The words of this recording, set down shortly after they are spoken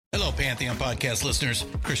Hello, Pantheon Podcast listeners.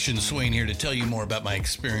 Christian Swain here to tell you more about my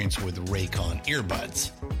experience with Raycon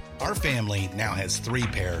earbuds. Our family now has 3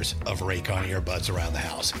 pairs of Raycon earbuds around the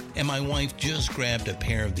house, and my wife just grabbed a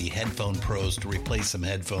pair of the Headphone Pros to replace some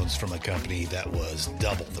headphones from a company that was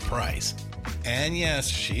double the price. And yes,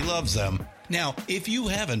 she loves them. Now, if you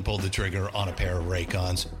haven't pulled the trigger on a pair of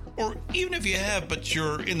Raycons, or even if you have, but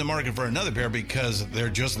you're in the market for another pair because they're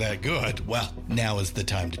just that good, well, now is the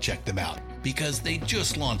time to check them out, because they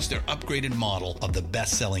just launched their upgraded model of the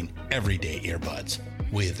best-selling everyday earbuds.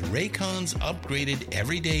 With Raycon's upgraded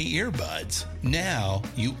everyday earbuds, now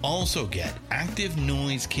you also get active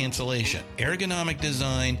noise cancellation, ergonomic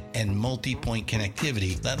design, and multi-point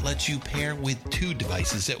connectivity that lets you pair with 2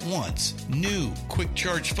 devices at once. New quick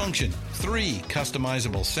charge function, 3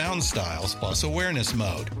 customizable sound styles, plus awareness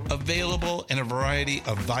mode. Available in a variety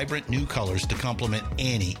of vibrant new colors to complement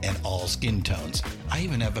any and all skin tones. I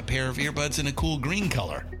even have a pair of earbuds in a cool green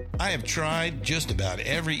color. I have tried just about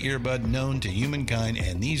every earbud known to humankind,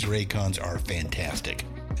 and these Raycons are fantastic.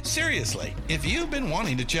 Seriously, if you've been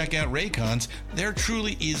wanting to check out Raycons, there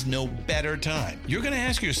truly is no better time. You're going to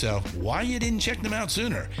ask yourself why you didn't check them out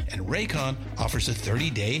sooner, and Raycon offers a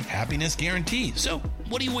 30-day happiness guarantee. So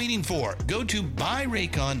what are you waiting for? Go to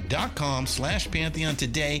buyraycon.com/Pantheon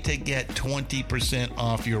today to get 20%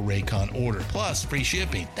 off your Raycon order, plus free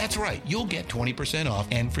shipping. That's right, you'll get 20% off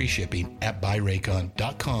and free shipping at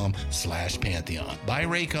buyraycon.com/Pantheon.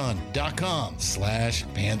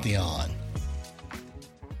 buyraycon.com/Pantheon.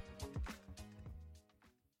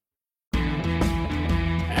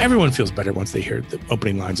 Everyone feels better once they hear the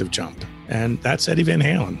opening lines of Jump, and that's Eddie Van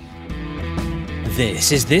Halen.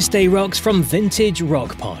 This is This Day Rocks from Vintage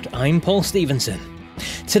Rock Pod. I'm Paul Stevenson.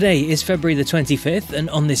 Today is February the 25th, and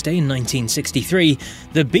on this day in 1963,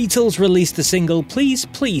 the Beatles released the single Please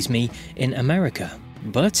Please Me in America.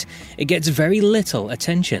 But it gets very little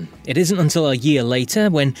attention. It isn't until a year later,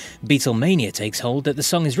 when Beatlemania takes hold, that the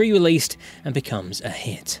song is re-released and becomes a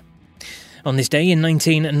hit. On this day in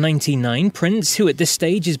 1999, Prince, who at this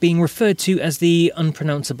stage is being referred to as the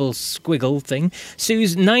unpronounceable squiggle thing,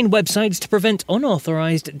 sues 9 websites to prevent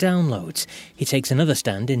unauthorized downloads. He takes another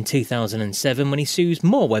stand in 2007 when he sues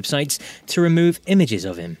more websites to remove images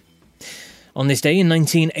of him. On this day in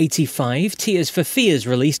 1985, Tears for Fears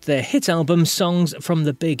released their hit album Songs from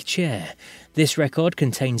the Big Chair. This record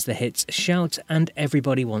contains the hits Shout and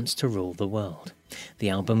Everybody Wants to Rule the World. The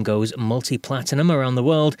album goes multi-platinum around the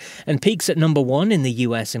world and peaks at number 1 in the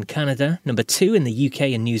US and Canada, number 2 in the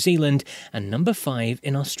UK and New Zealand, and number 5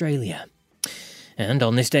 in Australia. And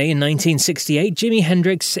on this day in 1968, Jimi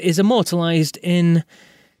Hendrix is immortalised in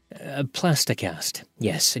a Plasticast.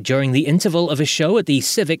 Yes, during the interval of a show at the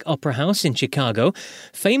Civic Opera House in Chicago,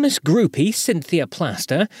 famous groupie Cynthia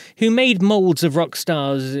Plaster, who made moulds of rock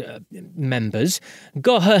stars' members,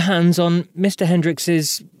 got her hands on Mr.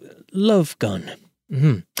 Hendrix's love gun.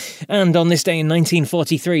 And on this day in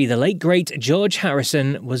 1943, the late great George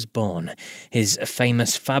Harrison was born. His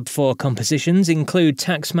famous Fab Four compositions include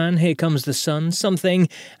Taxman, Here Comes the Sun, Something,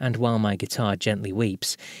 and While My Guitar Gently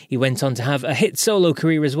Weeps. He went on to have a hit solo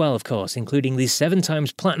career as well, of course, including the 7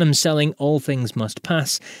 times platinum-selling All Things Must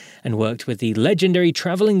Pass, and worked with the legendary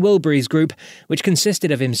Travelling Wilburys group, which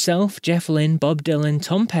consisted of himself, Jeff Lynne, Bob Dylan,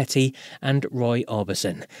 Tom Petty, and Roy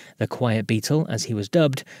Orbison. The Quiet Beatle, as he was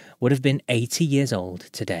dubbed, would have been 80 years old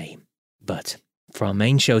today. But for our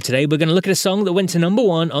main show today, we're going to look at a song that went to number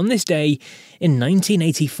 1 on this day in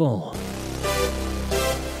 1984.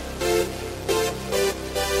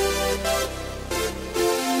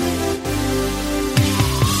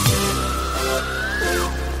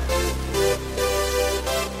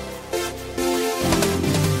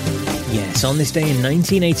 Yes, on this day in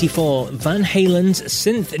 1984, Van Halen's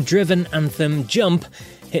synth-driven anthem Jump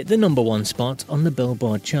hit the number 1 spot on the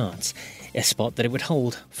Billboard charts, a spot that it would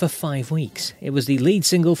hold for 5 weeks. It was the lead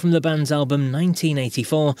single from the band's album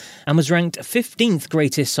 1984 and was ranked 15th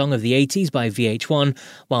greatest song of the 80s by VH1,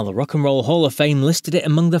 while the Rock and Roll Hall of Fame listed it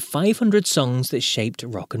among the 500 songs that shaped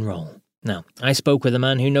rock and roll. Now, I spoke with a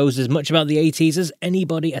man who knows as much about the 80s as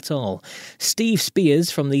anybody at all, Steve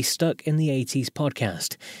Spears from the Stuck in the 80s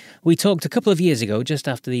podcast. We talked a couple of years ago, just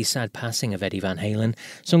after the sad passing of Eddie Van Halen,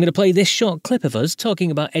 so I'm going to play this short clip of us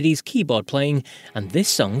talking about Eddie's keyboard playing and this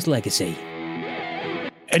song's legacy.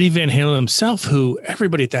 Eddie Van Halen himself, who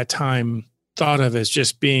everybody at that time thought of as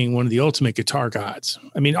just being one of the ultimate guitar gods.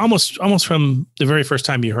 I mean, almost from the very first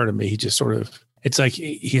time you heard him, he just sort of, it's like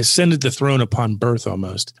he ascended the throne upon birth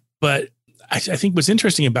almost. But I think what's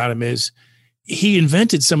interesting about him is he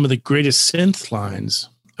invented some of the greatest synth lines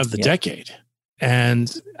of the decade.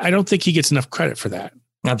 And I don't think he gets enough credit for that.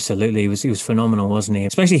 Absolutely. He was phenomenal, wasn't he?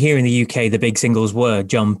 Especially here in the UK, the big singles were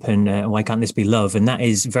Jump and Why Can't This Be Love? And that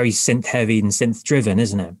is very synth heavy and synth driven,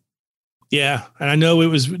 isn't it? Yeah. And I know it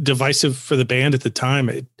was divisive for the band at the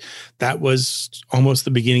time. That was almost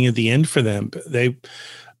the beginning of the end for them. But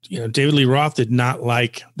David Lee Roth did not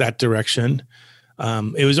like that direction.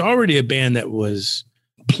 It was already a band that was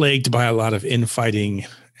plagued by a lot of infighting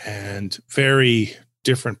and very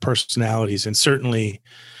different personalities, and certainly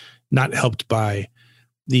not helped by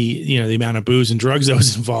the amount of booze and drugs that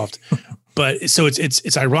was involved. But so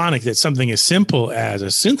it's ironic that something as simple as a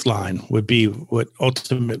synth line would be what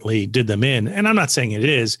ultimately did them in. And I'm not saying it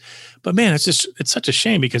is, but man, it's such a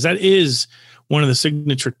shame, because that is one of the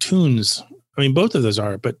signature tunes. I mean, both of those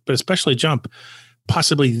are, but especially Jump,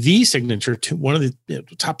 possibly the signature tune, one of the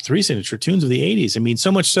top 3 signature tunes of the 80s. I mean,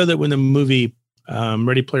 so much so that when the movie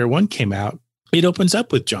Ready Player One came out, it opens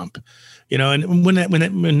up with Jump. And when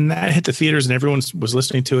that hit the theaters and everyone was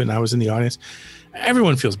listening to it and I was in the audience,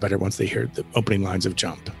 everyone feels better once they hear the opening lines of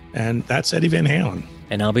Jump. And that's Eddie Van Halen.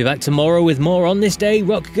 And I'll be back tomorrow with more On This Day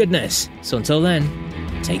Rock Goodness. So until then,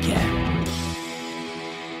 take care.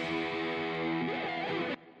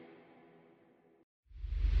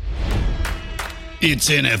 It's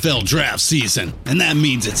NFL draft season, and that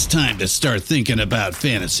means it's time to start thinking about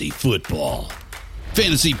fantasy football.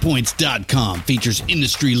 FantasyPoints.com features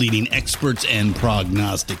industry-leading experts and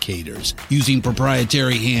prognosticators using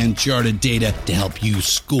proprietary hand-charted data to help you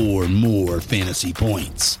score more fantasy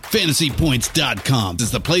points. FantasyPoints.com is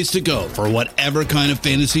the place to go for whatever kind of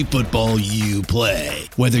fantasy football you play.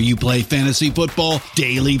 Whether you play fantasy football,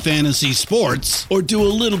 daily fantasy sports, or do a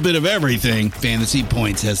little bit of everything, Fantasy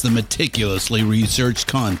Points has the meticulously researched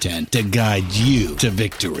content to guide you to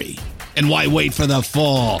victory. And why wait for the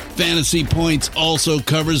fall? Fantasy Points also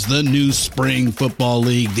covers the new spring football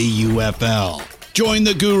league, the UFL. Join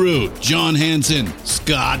the guru, John Hansen,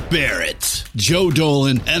 Scott Barrett, Joe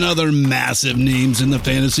Dolan, and other massive names in the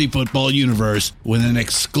fantasy football universe with an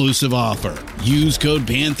exclusive offer. Use code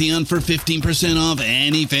Pantheon for 15% off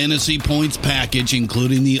any Fantasy Points package,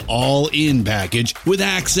 including the all-in package, with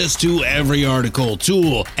access to every article,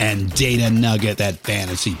 tool, and data nugget that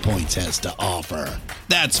Fantasy Points has to offer.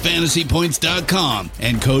 That's FantasyPoints.com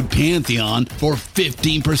and code Pantheon for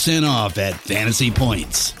 15% off at Fantasy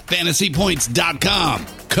Points. FantasyPoints.com,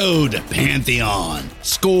 code Pantheon.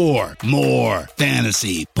 Score more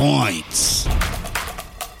fantasy points.